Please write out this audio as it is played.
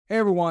Hey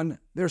everyone,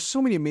 there's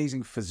so many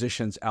amazing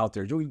physicians out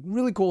there doing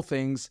really cool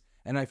things,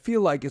 and I feel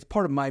like it's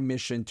part of my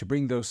mission to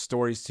bring those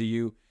stories to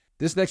you.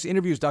 This next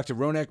interview is Dr.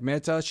 Ronak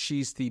Mehta.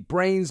 She's the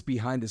brains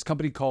behind this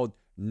company called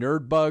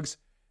Nerdbugs.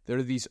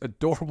 They're these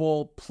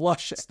adorable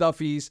plush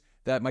stuffies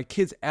that my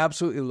kids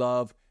absolutely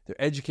love.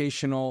 They're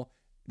educational.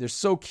 They're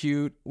so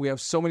cute. We have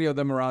so many of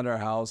them around our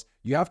house.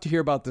 You have to hear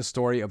about the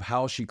story of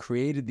how she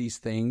created these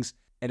things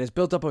and has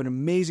built up an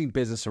amazing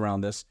business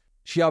around this.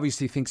 She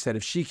obviously thinks that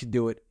if she can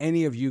do it,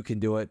 any of you can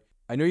do it.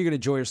 I know you're going to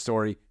enjoy her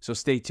story, so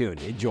stay tuned.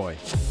 Enjoy.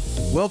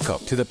 Welcome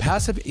to the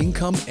Passive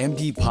Income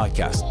MD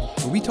podcast,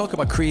 where we talk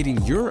about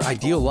creating your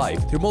ideal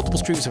life through multiple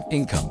streams of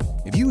income.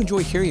 If you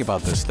enjoy hearing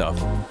about this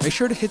stuff, make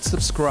sure to hit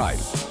subscribe.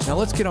 Now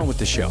let's get on with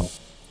the show.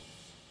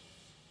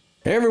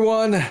 Hey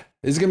everyone, this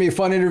is going to be a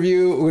fun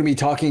interview. We're going to be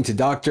talking to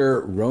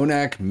Dr.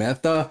 Ronak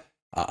Mehta.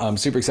 I'm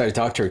super excited to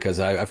talk to her because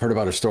I've heard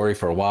about her story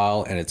for a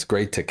while, and it's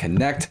great to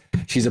connect.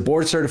 She's a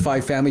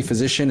board-certified family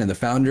physician and the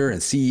founder and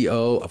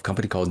CEO of a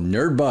company called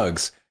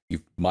Nerdbugs. You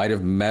might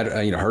have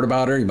heard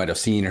about her. You might have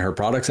seen her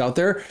products out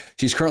there.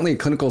 She's currently a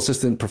clinical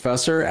assistant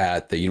professor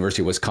at the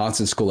University of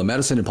Wisconsin School of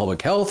Medicine and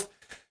Public Health.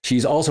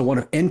 She's also one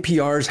of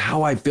NPR's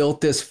How I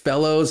Built This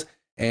fellows,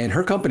 and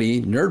her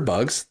company,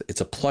 Nerdbugs, it's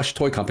a plush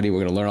toy company. We're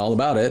going to learn all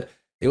about it.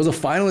 It was a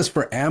finalist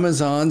for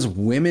Amazon's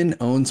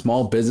Women-Owned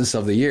Small Business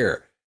of the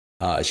Year.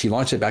 She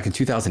launched it back in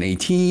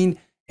 2018,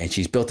 and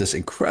she's built this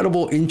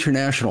incredible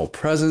international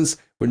presence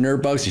with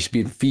Nerdbugs. She's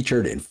been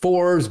featured in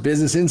Forbes,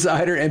 Business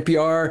Insider,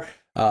 NPR,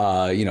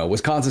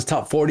 Wisconsin's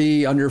Top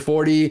 40, Under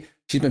 40.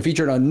 She's been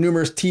featured on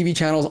numerous TV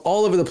channels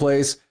all over the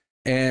place.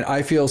 And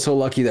I feel so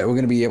lucky that we're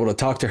going to be able to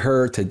talk to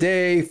her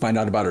today, find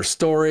out about her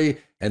story,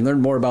 and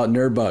learn more about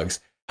Nerdbugs.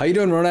 How you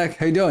doing, Ronak?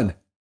 How you doing?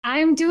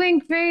 I'm doing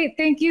great.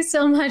 Thank you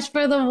so much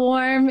for the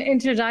warm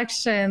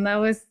introduction. That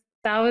was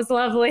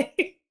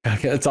lovely.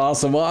 Okay, that's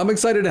awesome. Well, I'm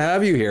excited to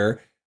have you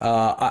here.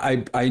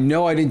 I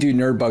know I didn't do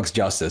Nerdbugs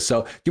justice.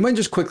 So do you mind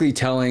just quickly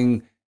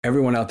telling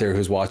everyone out there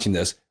who's watching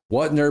this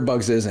what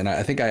Nerdbugs is? And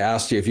I think I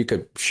asked you if you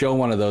could show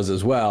one of those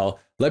as well.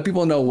 Let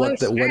people know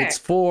what it's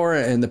for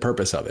and the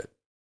purpose of it.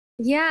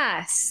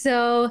 Yeah.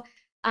 So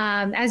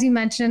as you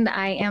mentioned,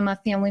 I am a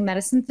family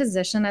medicine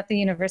physician at the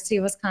University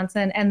of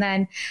Wisconsin. And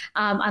then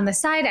on the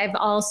side, I've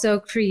also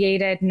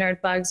created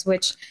Nerdbugs,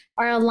 which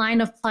are a line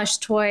of plush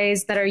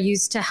toys that are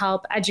used to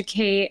help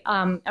educate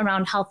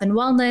around health and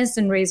wellness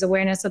and raise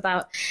awareness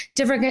about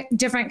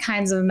different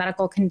kinds of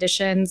medical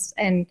conditions,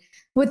 and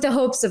with the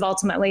hopes of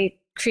ultimately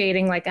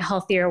creating like a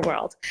healthier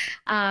world.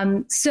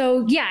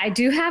 So yeah, I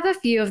do have a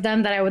few of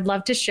them that I would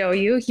love to show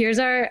you. Here's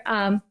our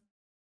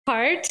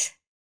heart,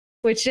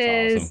 which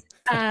is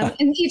awesome.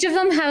 And each of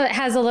them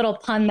has a little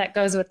pun that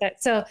goes with it.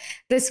 So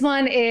this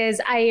one is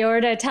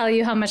aorta, tell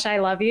you how much I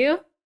love you.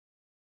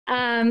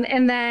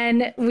 And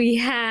then we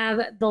have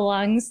the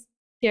lungs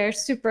here,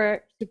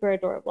 super, super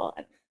adorable.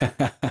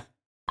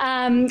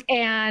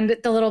 And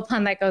the little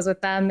pun that goes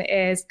with them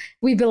is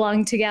we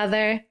belong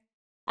together.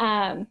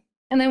 And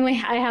then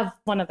I have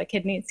one of the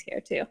kidneys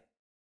here too.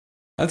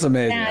 That's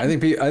amazing. I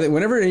think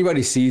whenever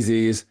anybody sees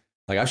these,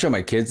 like I've shown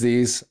my kids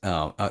these,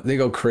 they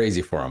go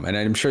crazy for them. And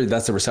I'm sure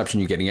that's the reception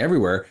you're getting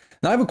everywhere.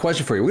 Now I have a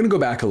question for you. We're going to go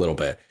back a little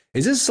bit.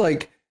 Is this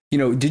like,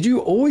 did you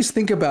always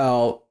think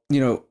about,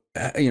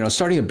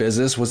 starting a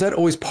business? Was that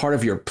always part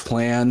of your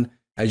plan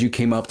as you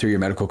came up through your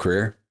medical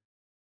career?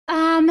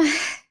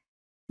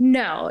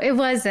 No, it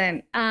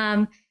wasn't.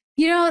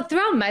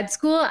 Throughout med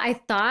school, I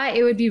thought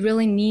it would be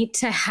really neat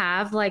to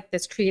have like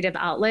this creative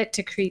outlet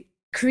to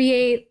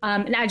create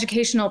an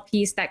educational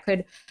piece that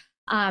could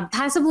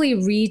possibly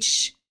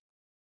reach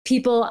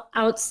people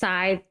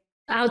outside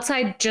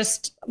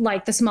just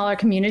like the smaller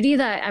community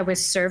that I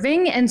was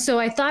serving. And so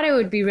I thought it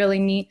would be really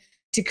neat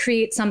to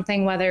create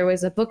something, whether it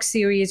was a book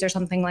series or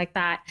something like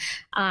that,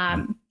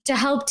 to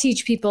help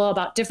teach people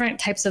about different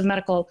types of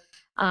medical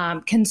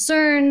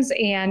concerns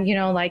and,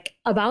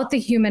 about the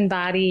human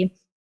body,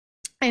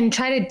 and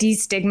try to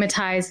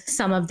destigmatize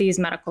some of these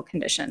medical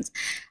conditions.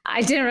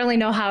 I didn't really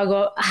know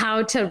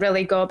how to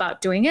really go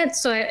about doing it.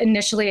 So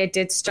initially I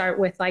did start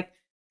with like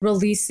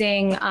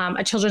releasing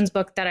a children's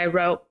book that I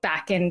wrote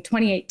back in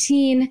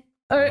 2018,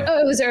 or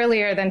it was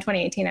earlier than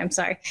 2018. I'm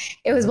sorry.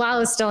 It was while I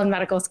was still in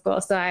medical school.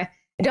 So I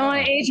don't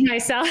want to age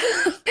myself.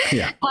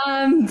 Yeah.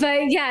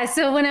 But yeah,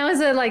 so when I was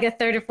a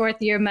third or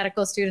fourth year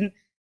medical student,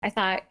 I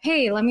thought,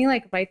 hey, let me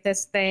write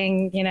this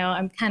thing.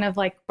 I'm kind of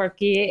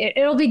quirky.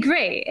 It'll be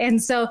great.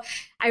 And so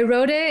I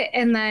wrote it,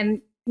 and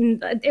then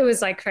it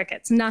was like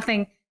crickets.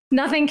 Nothing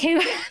came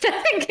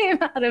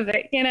out of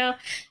it,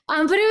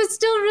 but it was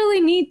still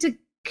really neat to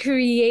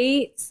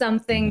create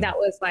something that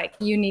was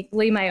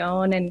uniquely my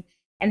own, and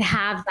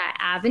have that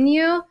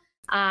avenue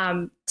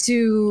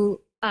to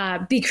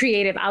be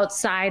creative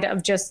outside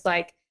of just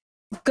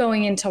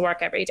going into work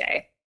every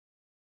day.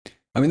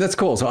 I mean, that's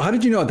cool. So how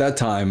did you know at that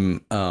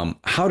time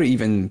how to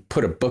even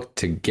put a book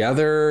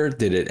together?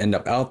 Did it end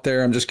up out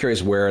there? I'm just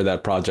curious where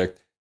that project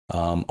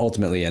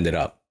ultimately ended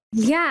up.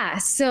 Yeah,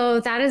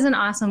 so that is an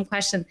awesome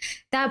question.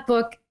 That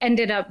book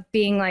ended up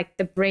being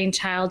the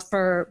brainchild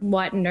for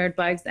what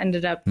Nerdbugs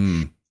ended up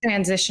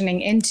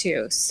transitioning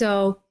into.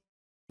 So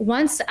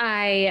once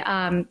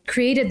I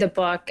created the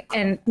book,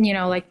 and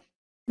like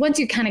once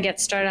you kind of get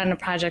started on a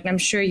project, I'm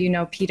sure you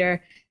know,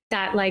 Peter,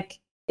 that like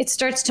it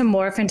starts to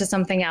morph into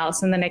something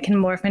else, and then it can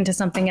morph into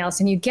something else,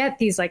 and you get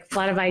these like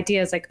flood of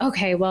ideas like,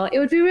 okay, well, it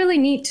would be really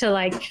neat to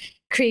like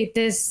create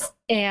this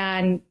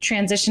and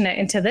transition it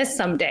into this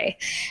someday.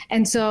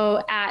 And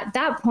so at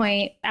that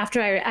point,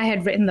 after I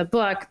had written the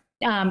book,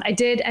 I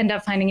did end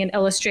up finding an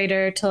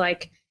illustrator to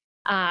like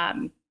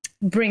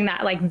bring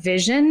that like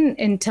vision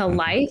into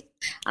life.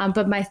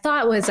 But my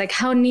thought was like,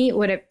 how neat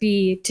would it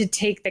be to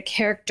take the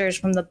characters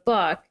from the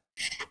book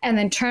and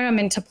then turn them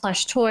into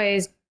plush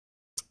toys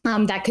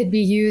that could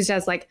be used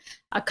as like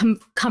a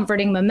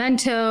comforting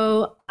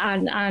memento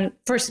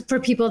for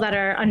people that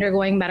are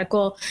undergoing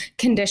medical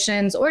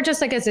conditions, or just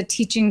like as a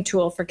teaching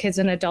tool for kids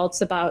and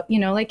adults about,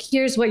 like,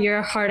 here's what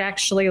your heart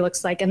actually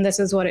looks like, and this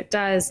is what it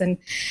does. And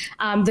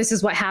this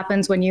is what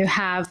happens when you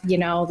have,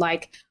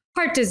 like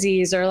heart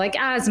disease or like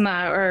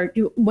asthma, or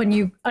when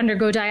you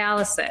undergo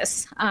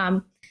dialysis.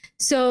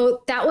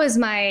 So that was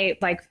my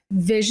like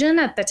vision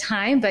at the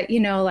time. But,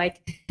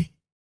 like,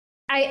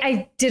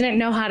 I didn't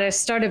know how to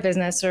start a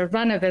business or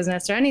run a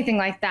business or anything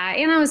like that.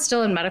 And I was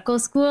still in medical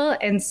school.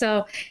 And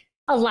so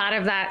a lot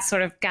of that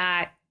sort of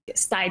got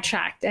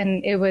sidetracked.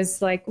 And it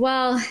was like,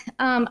 well,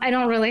 I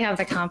don't really have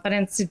the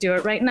confidence to do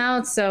it right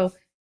now. So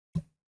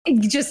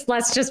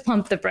let's just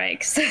pump the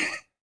brakes.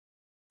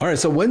 All right.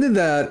 So when did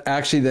that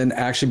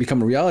actually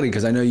become a reality?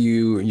 Because I know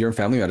you're in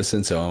family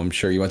medicine, so I'm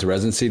sure you went to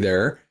residency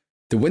there.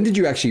 When did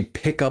you actually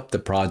pick up the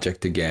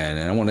project again?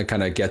 And I want to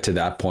kind of get to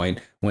that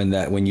point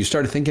when you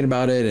started thinking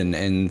about it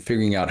and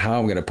figuring out how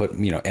I'm going to put,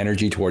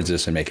 energy towards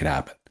this and make it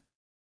happen.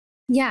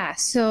 Yeah.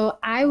 So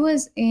I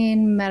was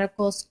in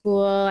medical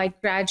school. I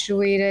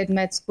graduated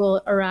med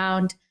school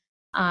around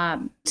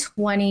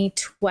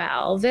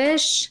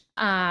 2012-ish.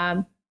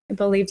 I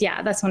believe,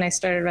 yeah, that's when I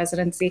started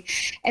residency.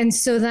 And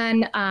so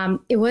then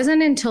it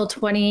wasn't until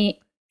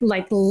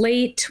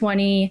late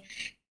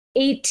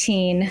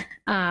 2018,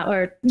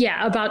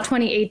 about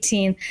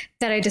 2018,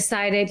 that I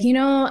decided,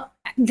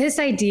 this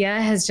idea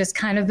has just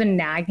kind of been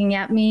nagging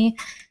at me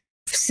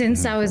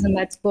since I was in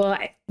med school.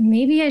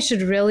 Maybe I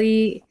should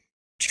really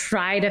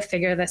try to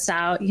figure this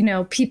out.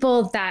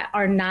 People that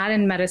are not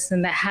in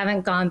medicine, that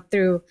haven't gone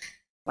through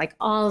like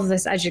all of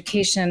this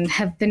education,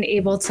 have been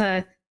able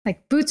to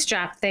like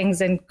bootstrap things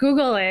and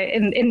Google it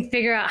and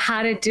figure out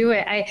how to do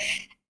it.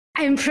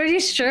 I'm pretty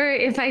sure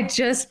if I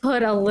just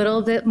put a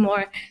little bit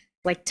more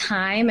like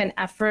time and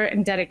effort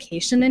and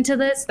dedication into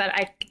this,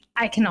 that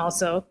I can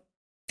also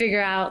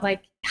figure out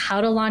like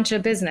how to launch a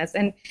business.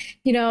 And,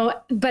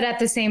 but at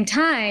the same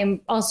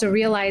time, also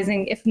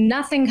realizing if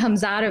nothing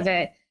comes out of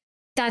it,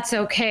 that's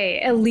okay.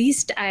 At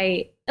least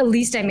I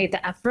made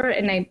the effort,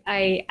 and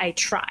I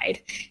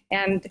tried.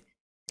 And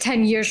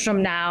 10 years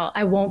from now,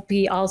 I won't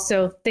be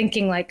also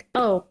thinking like,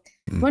 oh,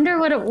 wonder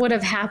what it would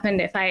have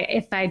happened if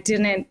I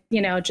didn't,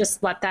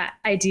 just let that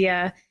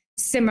idea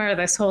simmer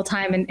this whole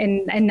time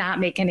and not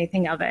make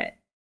anything of it.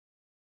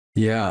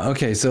 Yeah.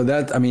 Okay. So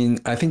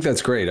I think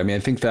that's great. I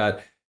think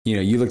that,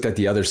 you looked at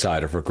the other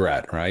side of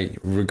regret, right?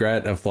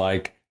 Regret of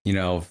like,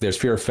 there's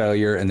fear of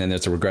failure, and then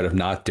there's a regret of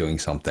not doing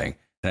something.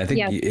 And I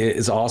think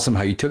it's awesome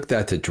how you took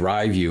that to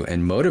drive you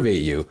and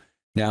motivate you.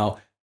 Now,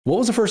 what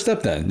was the first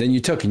step then you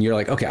took, and you're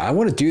like, okay, I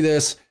want to do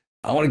this.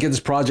 I want to get this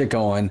project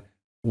going.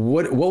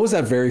 What was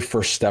that very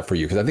first step for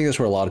you? Because I think that's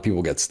where a lot of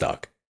people get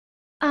stuck.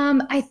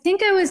 I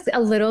think I was a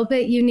little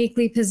bit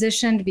uniquely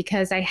positioned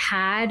because I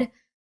had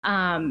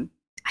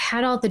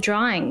all the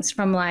drawings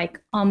from like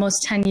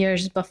almost 10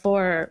 years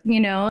before,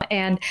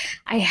 and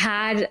I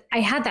had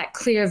that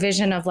clear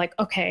vision of like,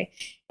 okay,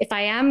 if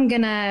I am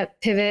gonna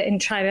pivot and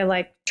try to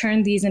like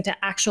turn these into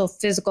actual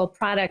physical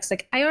products,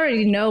 like I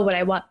already know what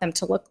I want them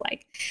to look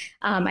like.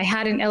 I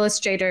had an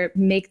illustrator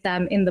make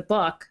them in the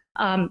book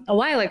a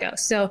while ago.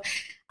 So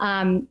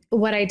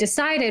what I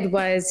decided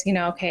was,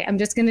 okay, I'm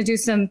just gonna do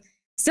some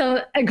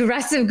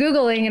aggressive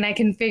Googling, and I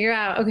can figure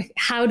out, okay,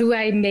 how do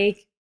I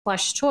make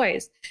plush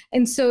toys?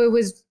 And so it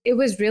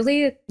was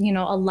really,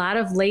 a lot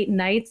of late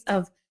nights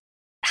of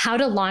how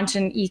to launch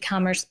an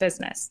e-commerce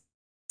business.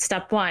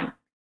 Step 1,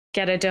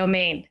 get a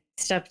domain.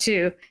 Step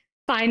 2,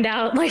 find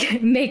out,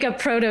 like, make a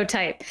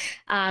prototype.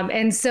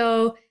 And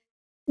so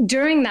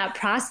during that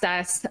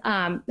process,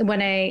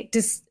 when I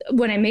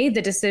made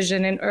the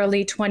decision in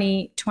early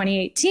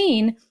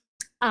 2018,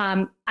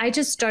 I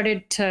just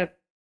started to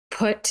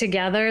put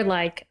together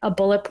like a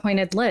bullet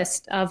pointed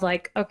list of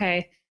like,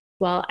 okay,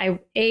 well, I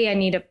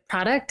need a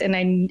product, and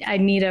I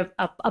need a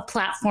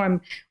platform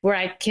where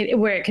it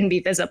can be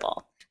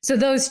visible. So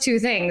those two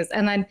things.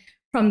 And then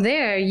from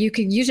there, you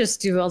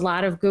just do a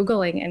lot of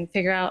Googling and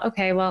figure out,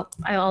 okay, well,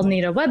 I'll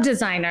need a web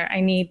designer.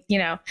 I need,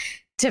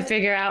 to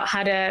figure out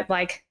how to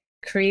like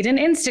create an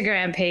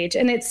Instagram page.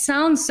 And it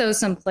sounds so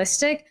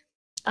simplistic.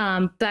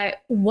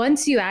 But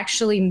once you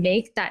actually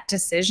make that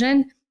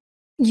decision,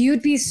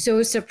 you'd be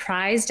so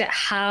surprised at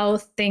how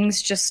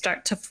things just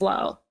start to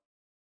flow.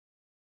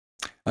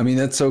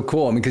 That's so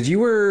cool. Because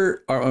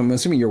I'm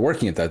assuming you're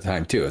working at that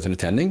time too as an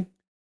attending.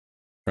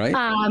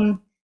 right?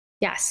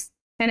 Yes.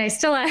 And I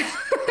still am.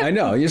 I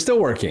know you're still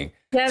working.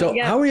 Yep, So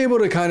yep. how are you able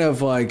to kind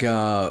of like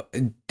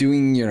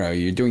doing,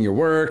 you're doing your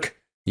work,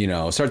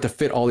 start to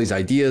fit all these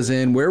ideas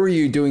in? Where were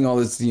you doing all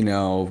this,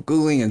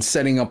 Googling and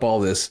setting up all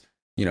this,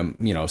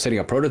 setting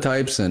up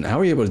prototypes, and how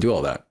are you able to do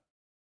all that?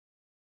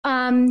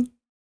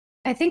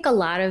 I think a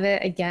lot of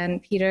it, again,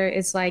 Peter,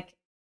 is like,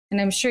 and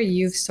I'm sure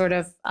you've sort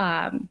of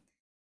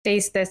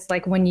faced this,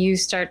 like when you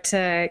start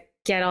to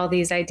get all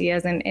these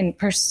ideas and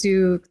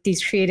pursue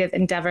these creative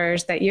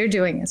endeavors that you're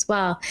doing as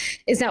well,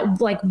 is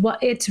that like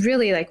what it's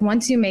really like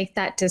once you make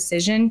that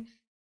decision,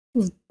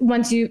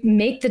 once you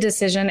make the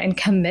decision and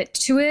commit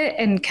to it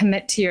and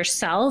commit to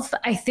yourself,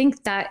 I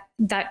think that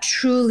that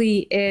truly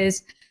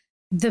is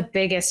the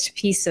biggest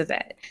piece of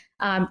it.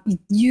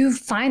 You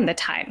find the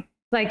time,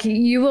 like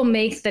you will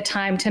make the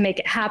time to make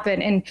it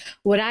happen. And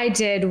what I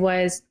did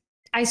was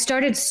I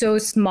started so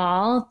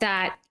small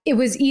that it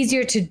was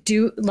easier to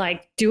do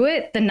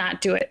it than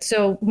not do it.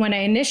 So when I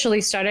initially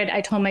started,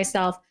 I told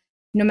myself,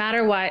 no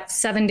matter what,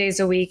 7 days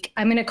a week,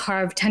 I'm going to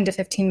carve 10 to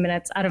 15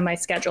 minutes out of my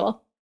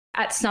schedule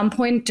at some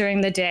point during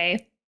the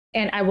day,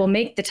 and I will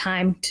make the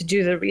time to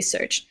do the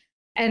research.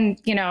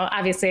 And,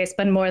 obviously I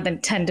spend more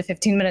than 10 to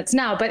 15 minutes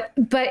now, but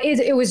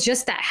it was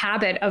just that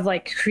habit of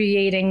like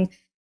creating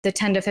the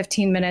 10 to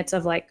 15 minutes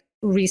of like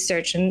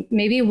research. And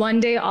maybe one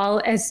day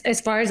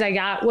as far as I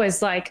got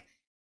was like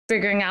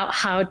figuring out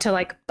how to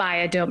like buy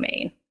a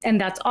domain. And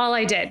that's all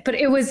I did. But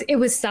it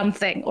was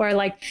something, or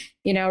like,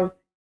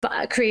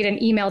 create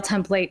an email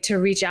template to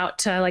reach out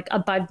to like a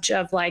bunch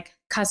of like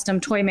custom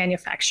toy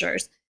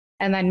manufacturers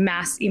and then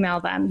mass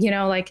email them,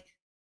 like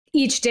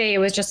each day it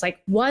was just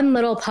like one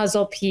little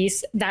puzzle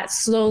piece that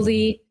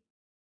slowly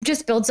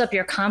just builds up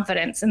your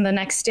confidence. And the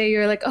next day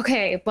you're like,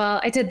 okay, well,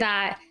 I did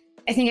that.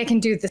 I think I can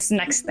do this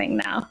next thing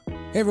now.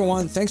 Hey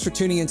everyone, thanks for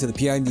tuning into the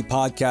PIMD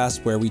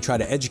podcast, where we try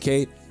to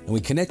educate and we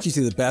connect you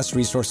to the best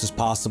resources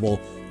possible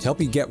to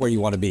help you get where you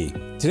want to be.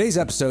 Today's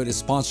episode is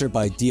sponsored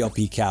by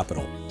DLP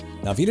Capital.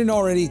 Now, if you didn't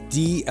already,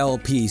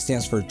 DLP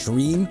stands for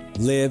Dream,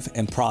 Live,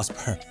 and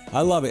Prosper. I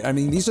love it. I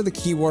mean, these are the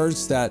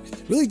keywords that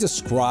really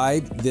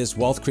describe this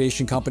wealth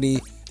creation company.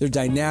 They're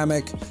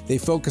dynamic, they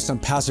focus on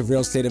passive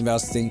real estate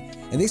investing,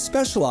 and they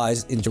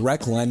specialize in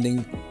direct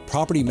lending,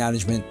 property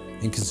management,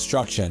 and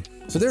construction.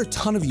 So there are a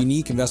ton of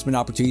unique investment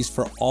opportunities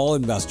for all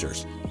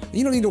investors.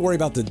 You don't need to worry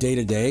about the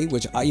day-to-day,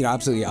 which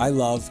absolutely I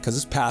love because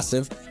it's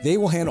passive. They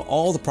will handle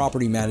all the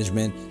property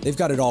management. They've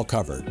got it all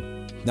covered.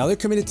 Now they're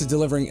committed to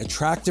delivering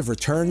attractive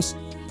returns,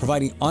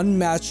 providing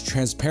unmatched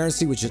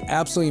transparency, which is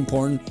absolutely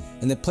important,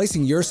 and then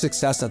placing your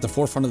success at the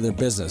forefront of their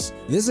business.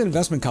 This is an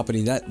investment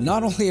company that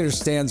not only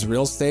understands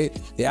real estate,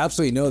 they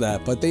absolutely know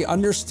that, but they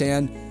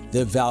understand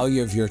the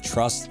value of your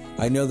trust.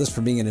 I know this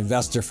from being an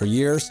investor for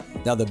years.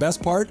 Now the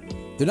best part,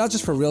 they're not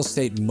just for real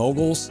estate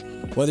moguls.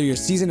 Whether you're a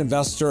seasoned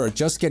investor or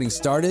just getting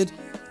started,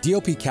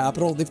 DLP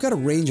Capital, they've got a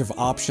range of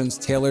options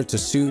tailored to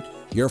suit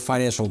your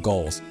financial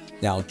goals.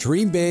 Now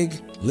dream big,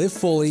 live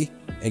fully,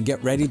 and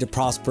get ready to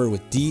prosper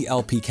with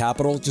DLP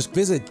Capital. Just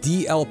visit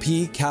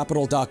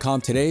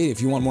dlpcapital.com today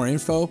if you want more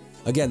info.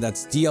 Again,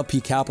 that's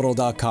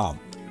dlpcapital.com.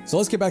 So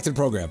let's get back to the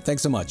program.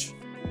 Thanks so much.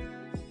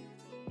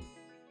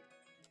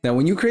 Now,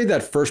 when you created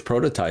that first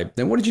prototype,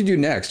 then what did you do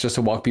next, just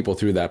to walk people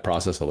through that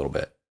process a little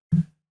bit?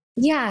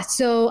 Yeah,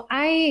 so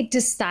I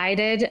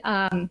decided,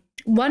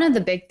 one of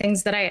the big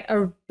things that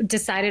I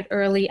decided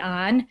early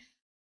on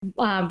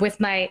with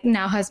my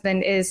now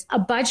husband is a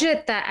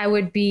budget that I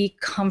would be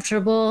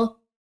comfortable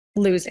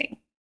losing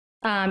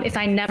if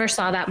I never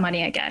saw that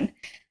money again.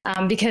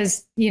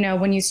 Because,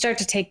 when you start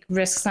to take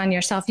risks on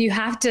yourself, you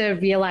have to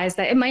realize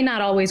that it might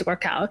not always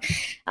work out.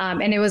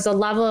 And it was a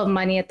level of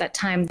money at that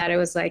time that it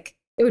was like,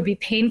 it would be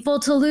painful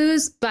to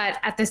lose. But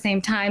at the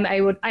same time,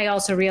 I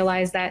also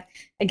realized that,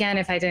 again,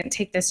 if I didn't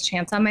take this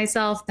chance on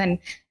myself, then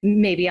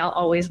maybe I'll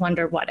always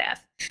wonder what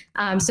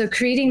if. So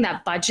creating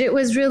that budget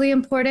was really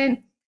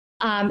important.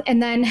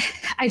 And then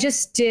I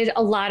just did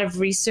a lot of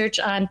research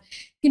on,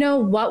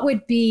 what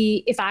would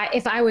be, if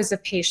I was a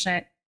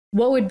patient,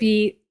 what would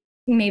be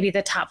maybe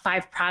the top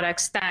 5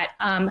 products that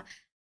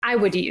I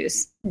would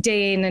use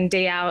day in and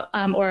day out,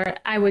 or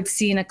I would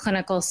see in a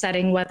clinical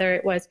setting, whether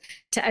it was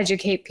to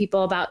educate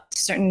people about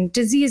certain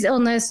disease,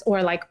 illness,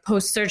 or like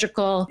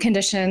post-surgical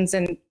conditions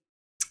and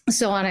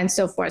so on and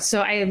so forth.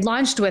 So I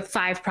launched with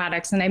 5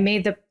 products, and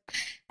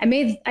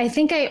I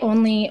think I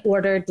only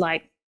ordered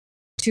like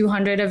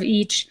 200 of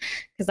each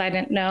because I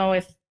didn't know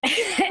if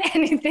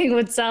anything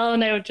would sell,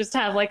 and I would just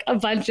have like a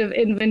bunch of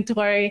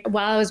inventory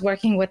while I was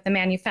working with the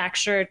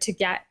manufacturer to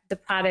get the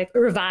product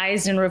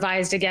revised and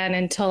revised again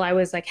until I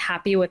was like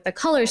happy with the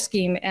color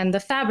scheme and the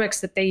fabrics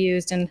that they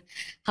used and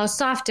how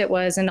soft it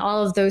was and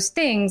all of those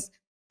things.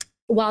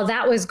 While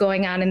that was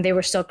going on and they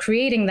were still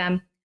creating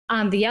them,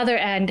 on the other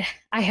end,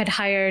 I had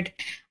hired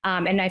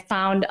and I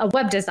found a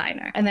web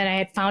designer, and then I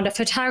had found a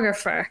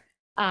photographer,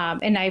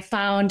 and I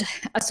found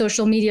a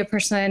social media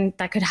person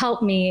that could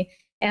help me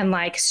and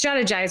like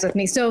strategize with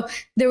me. So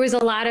there was a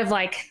lot of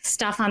like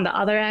stuff on the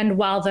other end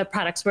while the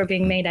products were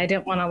being made. I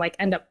didn't want to like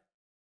end up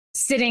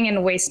sitting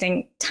and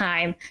wasting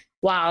time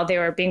while they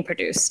were being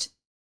produced.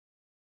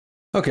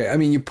 Okay, I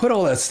mean, you put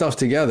all that stuff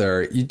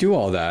together, you do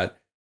all that,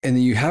 and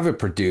then you have it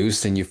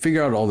produced, and you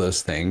figure out all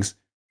those things.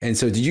 And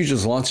so, did you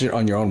just launch it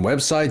on your own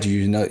website? Do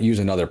you use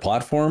another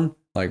platform?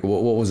 Like,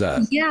 what was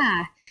that?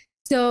 Yeah.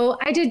 So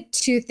I did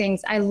two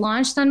things. I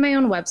launched on my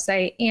own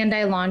website and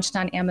I launched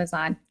on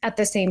Amazon at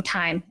the same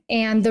time.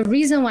 And the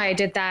reason why I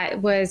did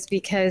that was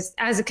because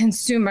as a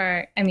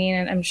consumer, I mean,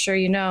 and I'm sure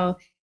you know,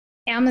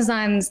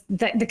 Amazon's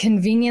the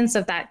convenience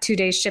of that 2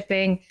 day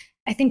shipping.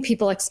 I think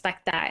people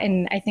expect that.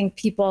 And I think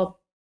people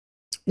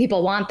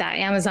want that.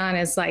 Amazon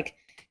is like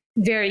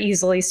very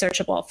easily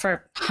searchable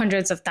for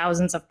hundreds of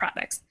thousands of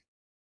products.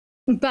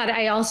 But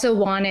I also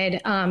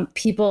wanted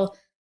people,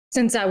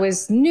 since I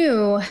was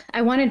new,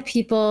 I wanted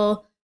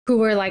people who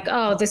were like,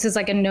 oh, this is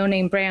like a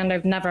no-name brand.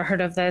 I've never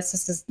heard of this.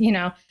 This is,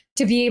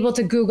 to be able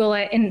to Google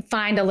it and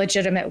find a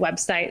legitimate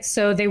website.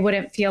 So they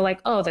wouldn't feel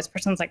like, oh, this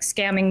person's like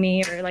scamming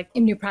me, or like a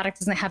new product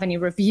doesn't have any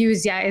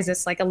reviews yet. Is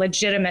this like a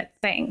legitimate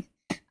thing?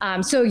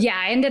 So yeah,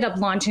 I ended up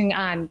launching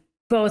on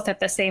both at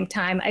the same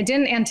time. I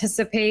didn't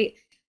anticipate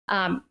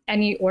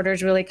any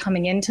orders really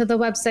coming into the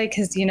website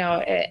because,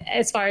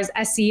 as far as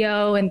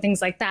SEO and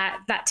things like that,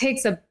 that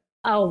takes a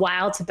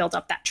while to build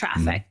up that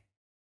traffic.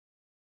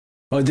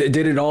 Oh, did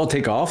it all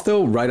take off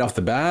though, right off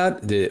the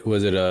bat?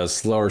 Was it a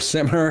slower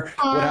simmer?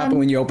 What happened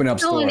when you open up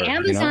store? On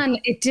Amazon,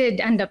 it did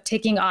end up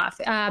taking off.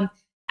 I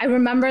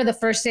remember the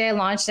first day I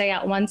launched, I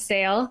got one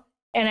sale.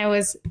 And I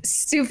was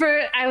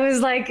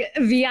like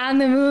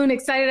beyond the moon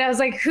excited. I was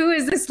like, who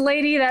is this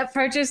lady that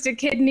purchased a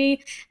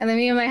kidney? And then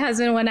me and my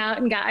husband went out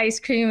and got ice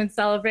cream and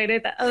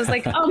celebrated that. I was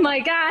like, oh my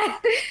God.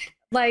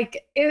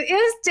 Like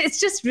it's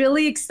just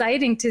really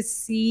exciting to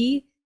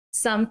see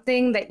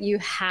something that you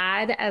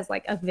had as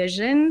like a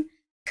vision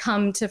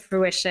come to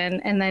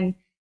fruition and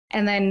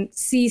then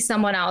see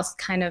someone else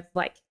kind of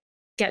like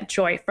get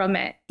joy from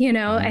it.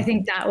 I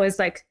think that was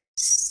like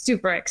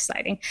super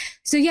exciting.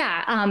 So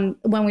yeah,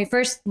 when we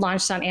first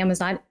launched on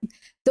Amazon,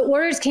 the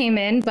orders came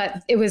in,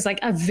 but it was like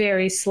a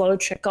very slow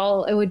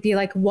trickle. It would be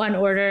like one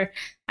order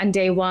on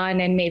day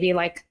one and maybe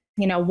like,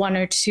 one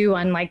or two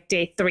on like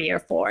day 3 or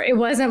 4. It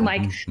wasn't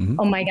like,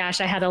 oh my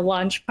gosh, I had a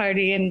launch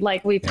party and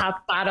like we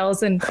popped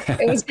bottles and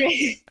it was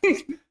great.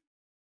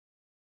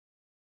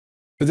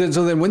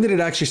 So then when did it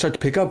actually start to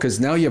pick up? Because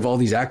now you have all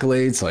these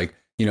accolades, like,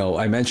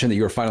 I mentioned that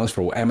you were a finalist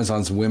for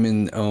Amazon's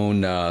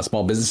Women-Owned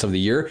Small Business of the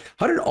Year.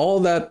 How did all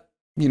that,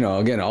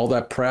 again, all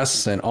that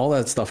press and all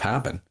that stuff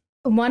happen?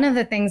 One of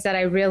the things that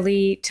I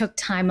really took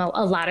time,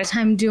 a lot of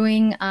time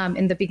doing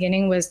in the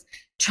beginning was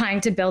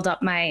trying to build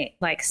up my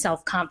like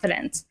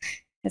self-confidence.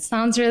 It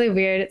sounds really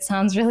weird. It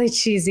sounds really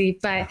cheesy,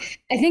 but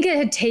I think it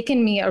had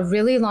taken me a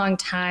really long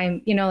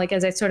time, like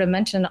as I sort of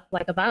mentioned,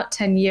 like about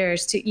 10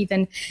 years to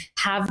even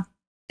have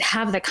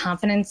the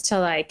confidence to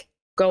like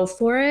go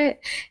for it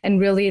and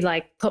really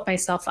like put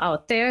myself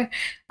out there.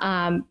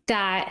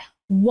 That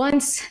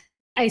once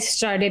I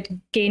started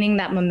gaining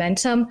that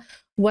momentum,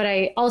 what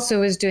I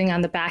also was doing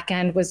on the back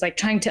end was like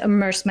trying to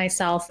immerse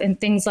myself in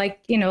things like,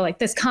 like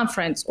this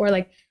conference or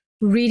like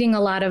reading a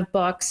lot of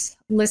books,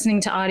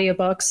 listening to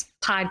audiobooks,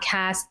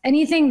 podcasts,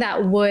 anything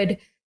that would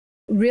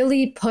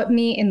really put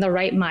me in the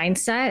right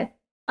mindset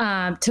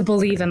to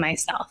believe in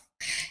myself.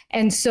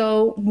 And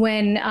so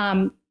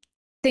when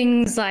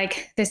things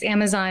like this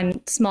Amazon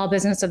Small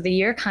Business of the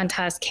Year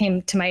contest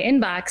came to my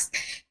inbox,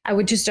 I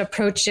would just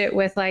approach it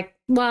with like,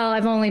 well,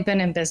 I've only been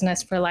in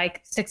business for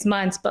like 6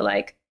 months, but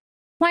like,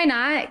 why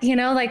not?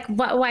 Like,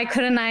 why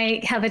couldn't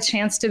I have a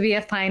chance to be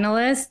a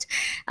finalist?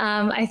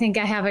 I think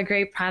I have a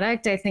great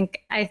product. I think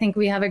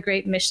we have a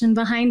great mission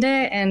behind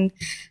it. And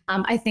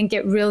I think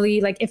it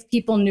really, like, if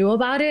people knew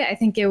about it, I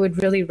think it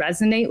would really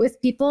resonate with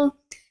people.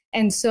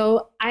 And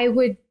so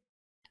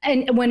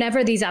and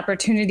whenever these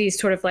opportunities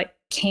sort of like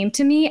came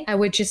to me, I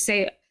would just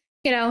say,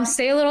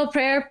 say a little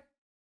prayer,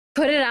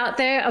 put it out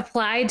there,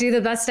 apply, do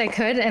the best I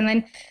could, and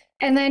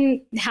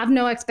then have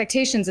no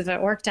expectations. If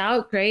it worked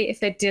out, great.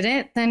 If it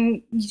didn't,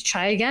 then you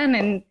try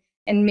again,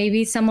 and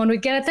maybe someone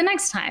would get it the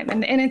next time,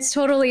 and it's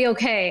totally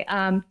okay.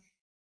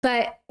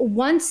 But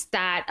once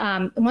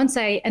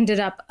I ended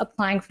up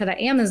applying for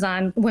the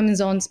Amazon Women's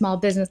Owned Small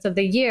Business of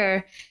the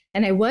Year,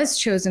 and I was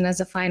chosen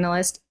as a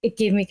finalist, it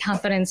gave me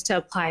confidence to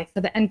apply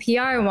for the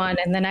NPR one.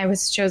 And then I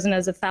was chosen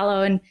as a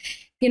fellow. And,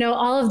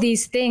 all of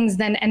these things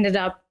then ended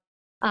up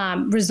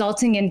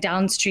resulting in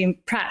downstream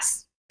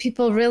press.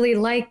 People really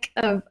like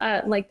a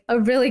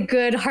really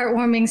good,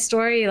 heartwarming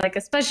story, like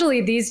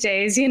especially these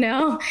days,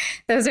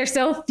 those are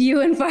so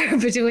few and far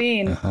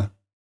between. Uh-huh.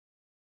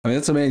 I mean,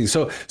 that's amazing.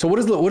 So what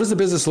does the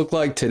business look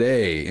like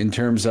today in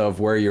terms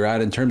of where you're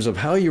at, in terms of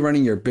how you're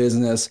running your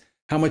business?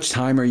 How much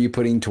time are you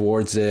putting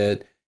towards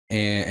it?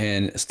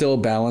 And still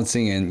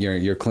balancing in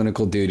your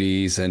clinical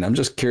duties. And I'm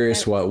just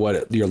curious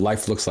what your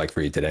life looks like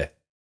for you today.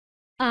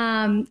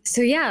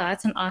 So yeah,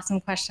 that's an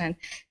awesome question.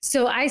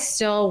 So I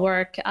still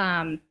work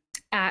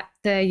at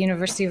the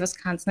University of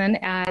Wisconsin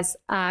as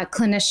a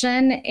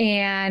clinician,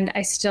 and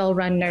I still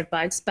run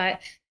Nerdbugs,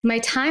 but my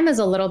time is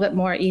a little bit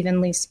more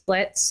evenly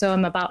split. So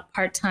I'm about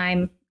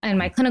part-time in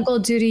my clinical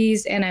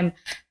duties, and I'm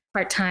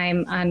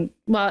part-time on,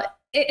 well,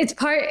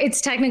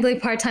 it's technically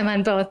part-time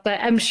on both, but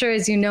I'm sure,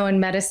 as you know, in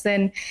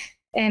medicine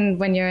and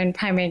when you're in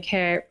primary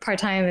care,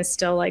 part-time is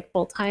still like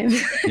full-time.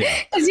 Yeah.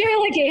 Because you're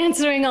like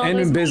answering all and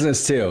those in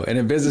business too. And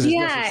in business, it's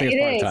yeah, no it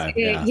is. part-time.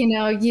 Yeah. You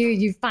know,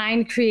 you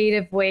find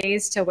creative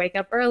ways to wake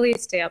up early,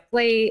 stay up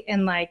late,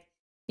 and like,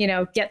 you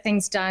know, get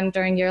things done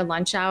during your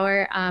lunch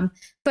hour.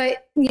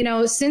 But you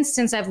know,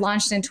 since I've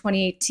launched in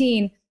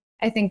 2018,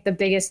 I think the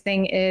biggest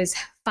thing is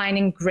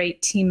finding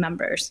great team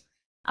members.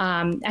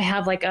 I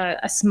have like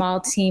a small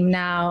team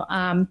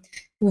now.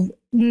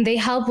 They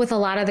help with a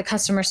lot of the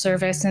customer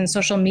service and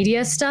social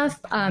media stuff.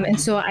 And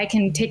so I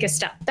can take a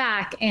step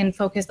back and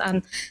focus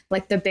on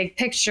like the big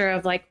picture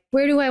of like,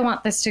 where do I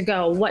want this to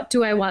go? What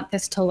do I want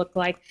this to look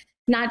like?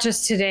 Not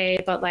just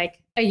today, but like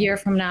a year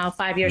from now,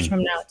 5 years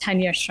from now, 10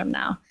 years from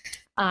now.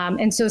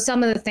 And so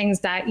some of the things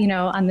that, you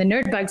know, on the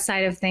Nerdbug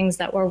side of things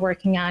that we're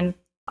working on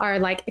are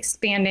like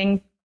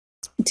expanding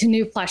to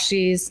new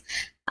plushies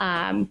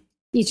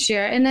each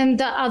year. And then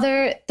the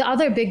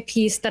other big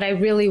piece that I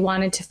really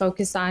wanted to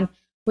focus on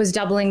was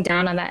doubling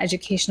down on that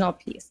educational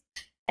piece.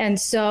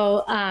 And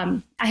so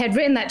I had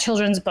written that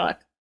children's book,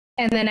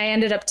 and then I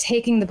ended up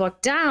taking the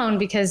book down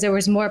because there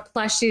was more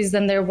plushies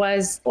than there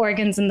was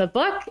organs in the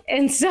book.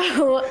 And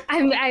so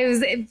I was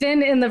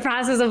been in the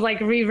process of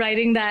like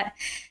rewriting that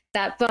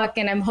book,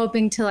 and I'm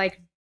hoping to like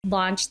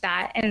launch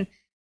that. And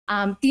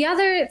the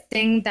other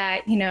thing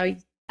that, you know,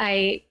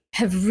 I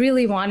have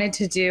really wanted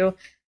to do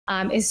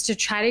is to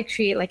try to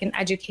create like an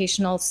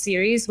educational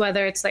series,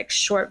 whether it's like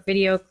short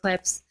video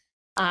clips.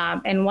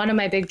 And one of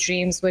my big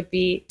dreams would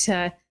be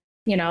to,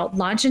 you know,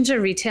 launch into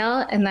retail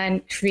and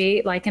then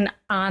create like an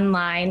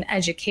online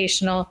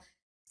educational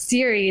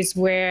series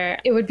where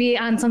it would be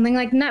on something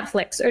like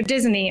Netflix or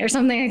Disney or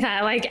something like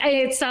that. Like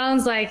it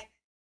sounds like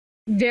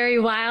very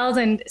wild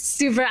and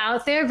super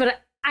out there,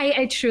 but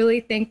I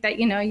truly think that,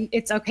 you know,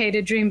 it's okay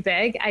to dream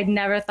big. I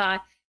never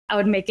thought I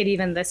would make it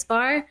even this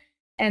far.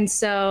 And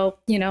so,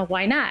 you know,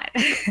 why not?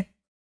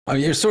 I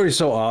mean, your story is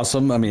so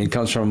awesome. I mean, it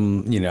comes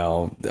from, you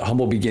know,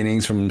 humble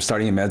beginnings from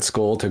starting in med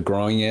school to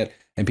growing it.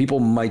 And people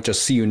might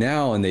just see you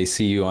now and they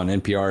see you on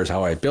NPR as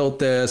how I built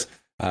this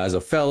as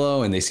a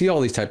fellow, and they see all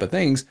these type of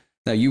things.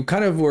 Now, you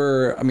kind of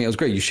were, I mean, it was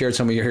great. You shared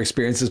some of your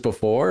experiences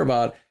before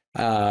about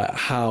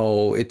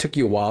how it took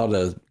you a while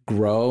to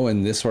grow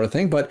and this sort of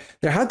thing. But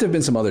there had to have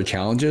been some other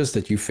challenges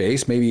that you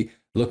faced. Maybe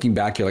looking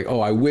back, you're like, oh,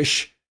 I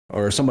wish,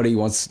 or somebody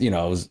once,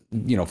 was,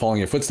 following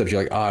your footsteps.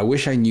 You're like, oh, I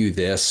wish I knew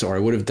this, or I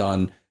would have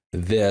done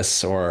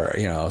this, or,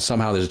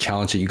 somehow there's a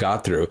challenge that you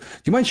got through.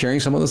 Do you mind sharing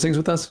some of those things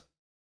with us?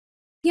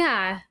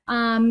 Yeah.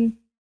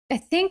 I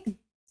think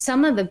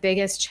some of the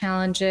biggest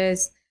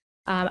challenges,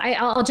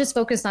 I'll just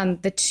focus on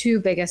the two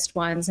biggest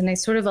ones. And I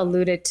sort of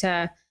alluded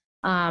to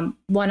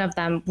one of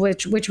them,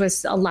 which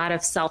was a lot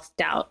of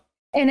self-doubt.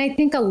 And I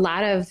think a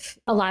lot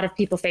of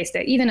people face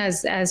it, even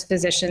as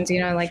physicians,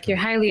 like you're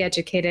highly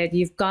educated,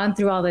 you've gone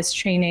through all this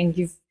training,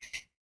 you've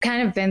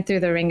kind of been through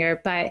the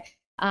ringer, but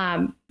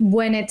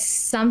when it's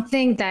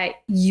something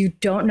that you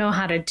don't know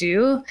how to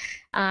do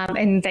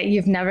and that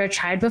you've never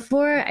tried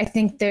before, I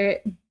think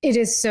it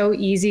is so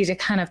easy to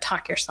kind of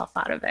talk yourself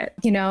out of it,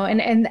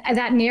 and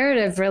that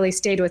narrative really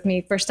stayed with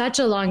me for such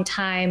a long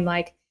time.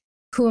 Like,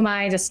 who am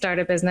I to start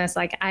a business?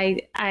 Like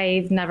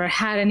I've never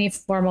had any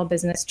formal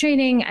business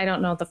training. I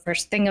don't know the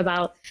first thing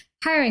about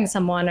hiring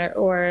someone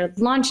or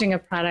launching a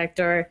product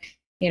or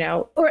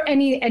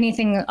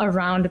anything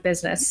around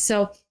business.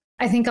 So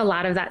I think a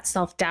lot of that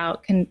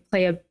self-doubt can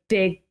play a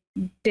big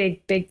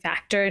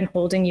factor in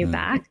holding you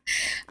back.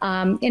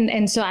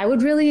 And so I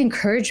would really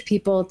encourage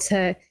people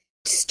to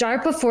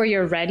start before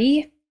you're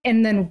ready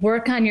and then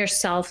work on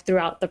yourself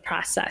throughout the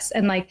process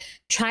and like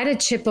try to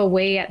chip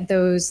away at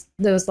those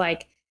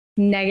like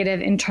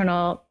negative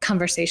internal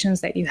conversations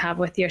that you have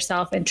with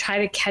yourself and try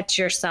to catch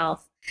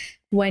yourself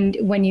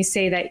when you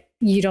say that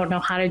you don't know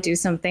how to do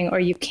something or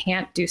you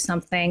can't do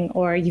something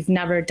or you've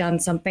never done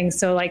something.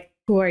 So like,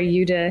 who are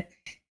you to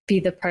be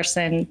the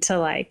person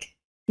to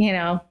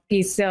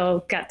be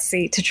so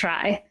gutsy to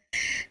try?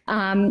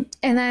 And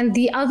then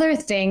the other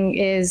thing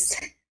is,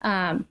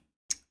 I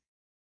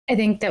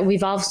think that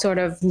we've all sort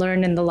of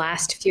learned in the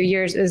last few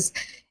years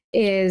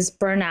is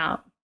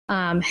burnout.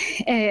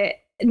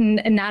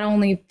 Not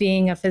only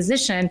being a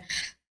physician,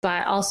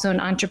 but also an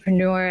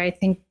entrepreneur. I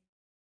think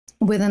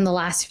within the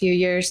last few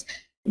years,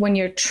 when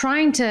you're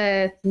trying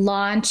to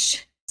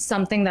launch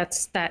something that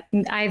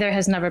either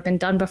has never been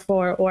done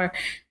before or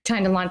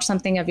trying to launch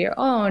something of your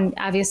own,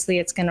 obviously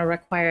it's going to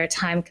require a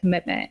time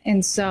commitment.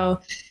 And so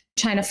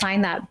trying to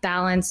find that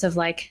balance of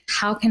like,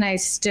 how can I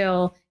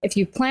still, if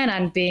you plan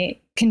on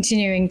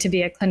continuing to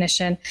be a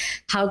clinician,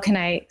 how can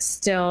I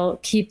still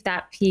keep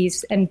that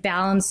piece and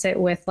balance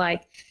it with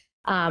like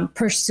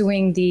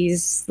pursuing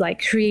these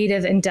like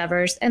creative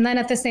endeavors. And then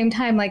at the same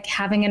time, like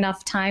having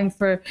enough time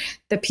for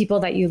the people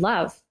that you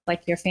love,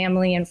 like your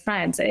family and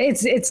friends.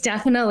 It's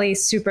definitely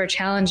super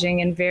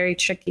challenging and very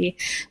tricky.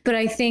 But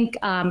I think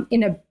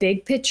in a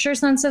big picture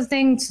sense of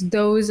things,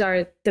 those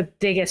are the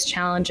biggest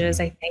challenges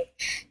I think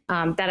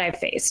that I've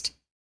faced.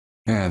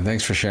 Yeah,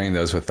 thanks for sharing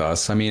those with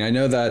us. I mean, I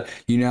know that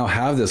you now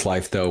have this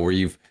life though, where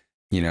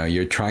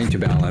you're trying to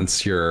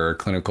balance your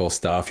clinical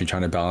stuff. You're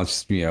trying to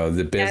balance, the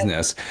Yes.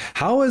 business.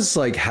 How has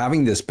like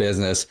having this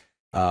business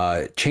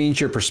changed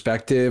your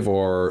perspective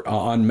or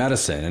on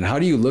medicine? And how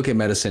do you look at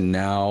medicine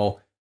now,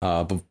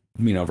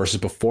 versus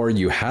before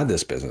you had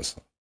this business?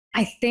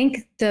 I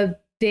think the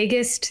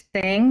biggest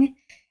thing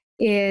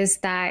is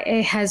that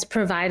it has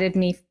provided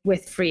me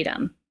with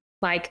freedom,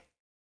 like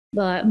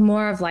the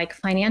more of like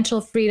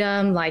financial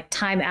freedom, like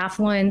time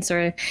affluence,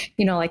 or,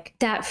 like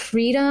that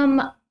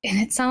freedom. And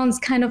it sounds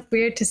kind of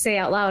weird to say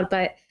out loud,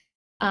 but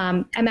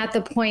I'm at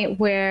the point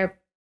where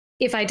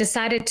if I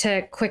decided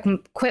to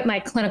quit my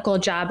clinical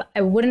job,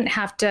 I wouldn't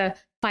have to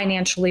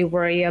financially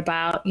worry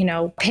about,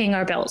 paying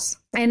our bills.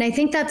 And I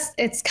think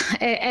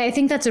I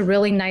think that's a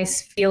really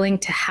nice feeling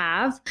to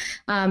have,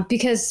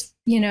 because,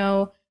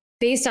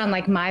 based on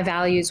like my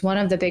values, one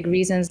of the big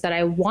reasons that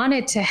I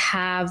wanted to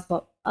have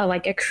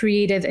like a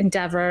creative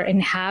endeavor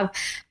and have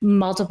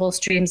multiple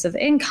streams of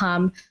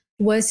income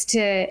was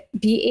to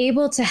be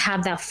able to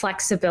have that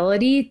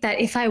flexibility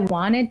that if I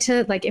wanted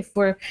to, like if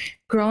we're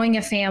growing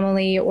a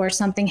family or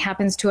something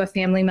happens to a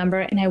family member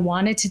and I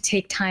wanted to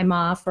take time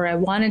off or I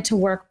wanted to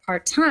work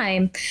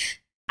part-time,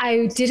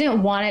 I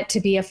didn't want it to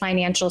be a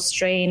financial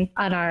strain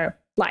on our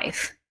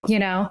life,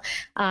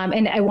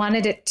 and I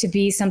wanted it to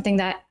be something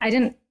that I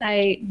didn't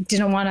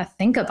want to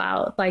think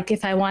about. Like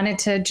if I wanted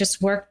to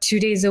just work 2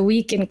 days a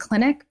week in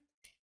clinic,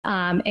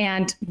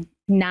 and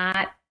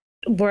not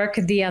work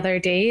the other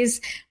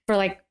days for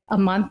like a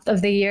month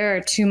of the year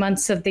or 2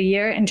 months of the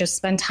year and just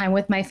spend time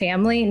with my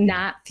family,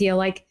 not feel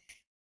like,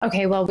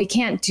 okay, well, we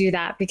can't do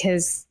that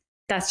because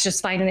that's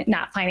just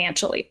not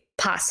financially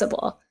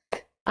possible.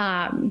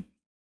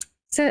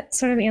 Does that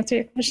sort of answer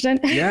your question?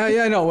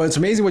 Yeah, no. Well, it's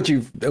amazing what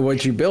you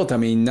built. I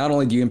mean, not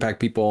only do you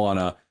impact people on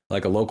a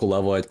local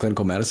level at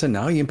clinical medicine,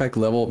 now you impact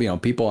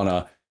people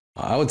on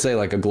I would say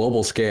like a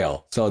global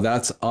scale. So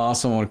that's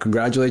awesome. I want to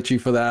congratulate you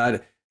for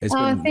that. It's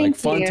been like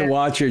fun to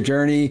watch your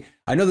journey.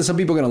 I know that some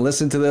people are going to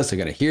listen to this, they're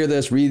going to hear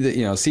this, read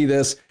the, see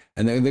this,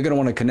 and they're going to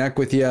want to connect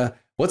with you.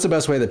 What's the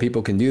best way that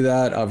people can do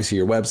that? Obviously,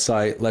 your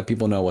website. Let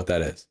people know what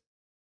that is.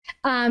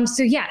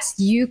 So yes,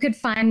 you could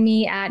find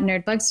me at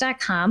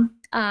nerdbugs.com.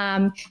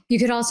 You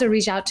could also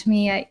reach out to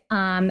me at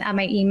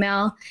my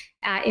email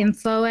at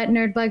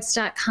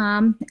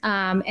info@nerdbugs.com.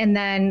 And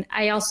then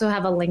I also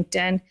have a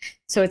LinkedIn.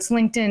 So it's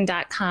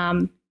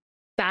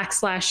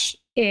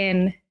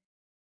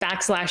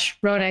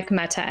linkedin.com/Ronak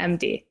Mehta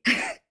MD.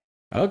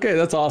 Okay,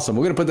 that's awesome.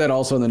 We're going to put that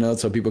also in the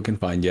notes so people can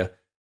find you.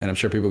 And I'm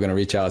sure people are going to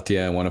reach out to you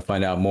and want to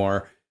find out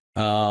more.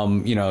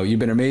 You've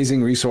been an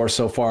amazing resource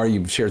so far.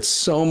 You've shared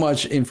so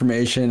much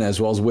information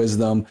as well as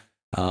wisdom.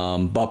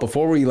 But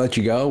before we let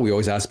you go, we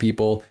always ask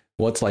people,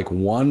 what's like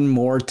one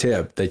more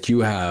tip that you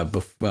have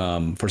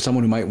for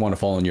someone who might want to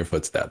follow in your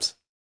footsteps?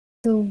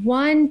 The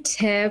one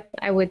tip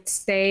I would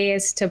say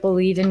is to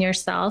believe in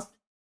yourself,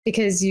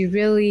 because you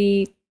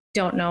really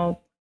don't know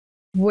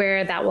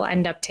where that will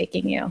end up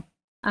taking you.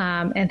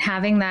 And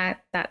having that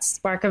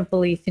spark of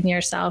belief in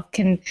yourself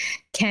can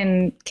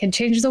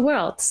change the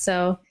world.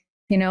 So,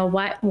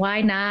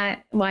 why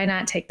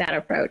not take that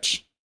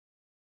approach?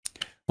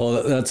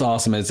 Well, that's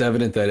awesome. It's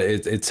evident that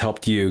it's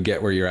helped you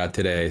get where you're at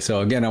today.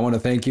 So again, I want to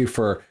thank you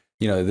for,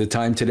 the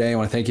time today. I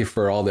want to thank you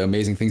for all the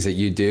amazing things that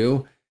you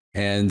do,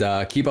 and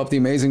keep up the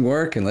amazing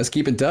work, and let's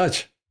keep in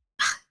touch.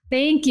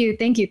 Thank you.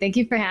 Thank you. Thank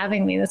you for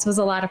having me. This was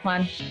a lot of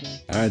fun.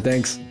 All right.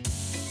 Thanks.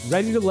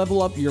 Ready to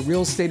level up your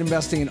real estate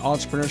investing and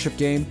entrepreneurship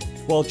game?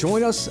 Well,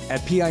 join us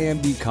at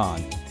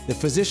PIMDCon, the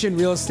Physician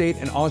Real Estate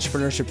and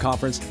Entrepreneurship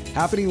Conference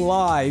happening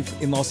live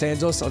in Los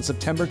Angeles on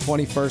September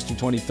 21st to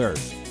 23rd.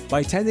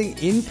 By attending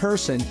in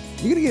person,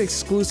 you're going to get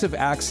exclusive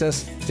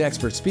access to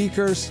expert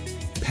speakers,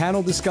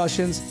 panel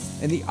discussions,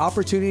 and the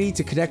opportunity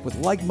to connect with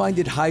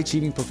like-minded,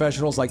 high-achieving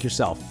professionals like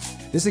yourself.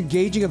 This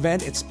engaging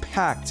event, it's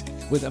packed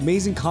with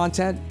amazing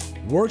content,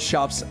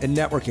 workshops, and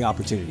networking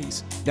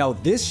opportunities. Now,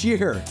 this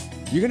year,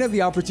 you're going to have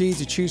the opportunity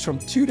to choose from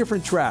 2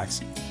 different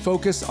tracks,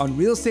 focus on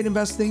real estate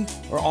investing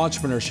or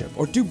entrepreneurship,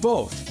 or do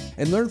both,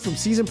 and learn from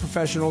seasoned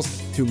professionals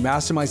through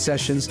mastermind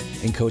sessions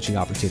and coaching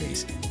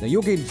opportunities. Now,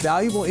 you'll gain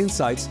valuable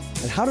insights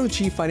on how to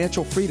achieve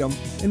financial freedom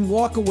and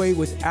walk away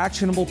with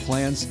actionable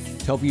plans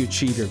to help you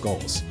achieve your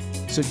goals.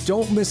 So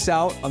don't miss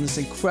out on this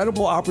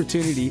incredible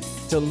opportunity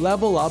to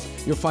level up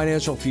your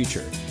financial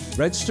future.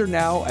 Register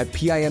now at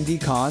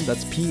PIMDCon,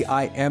 that's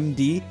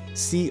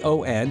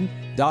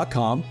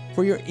PIMDCON.com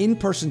for your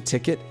in-person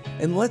ticket,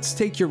 and let's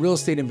take your real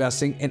estate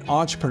investing and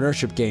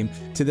entrepreneurship game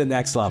to the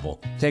next level.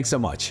 Thanks so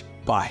much.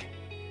 Bye.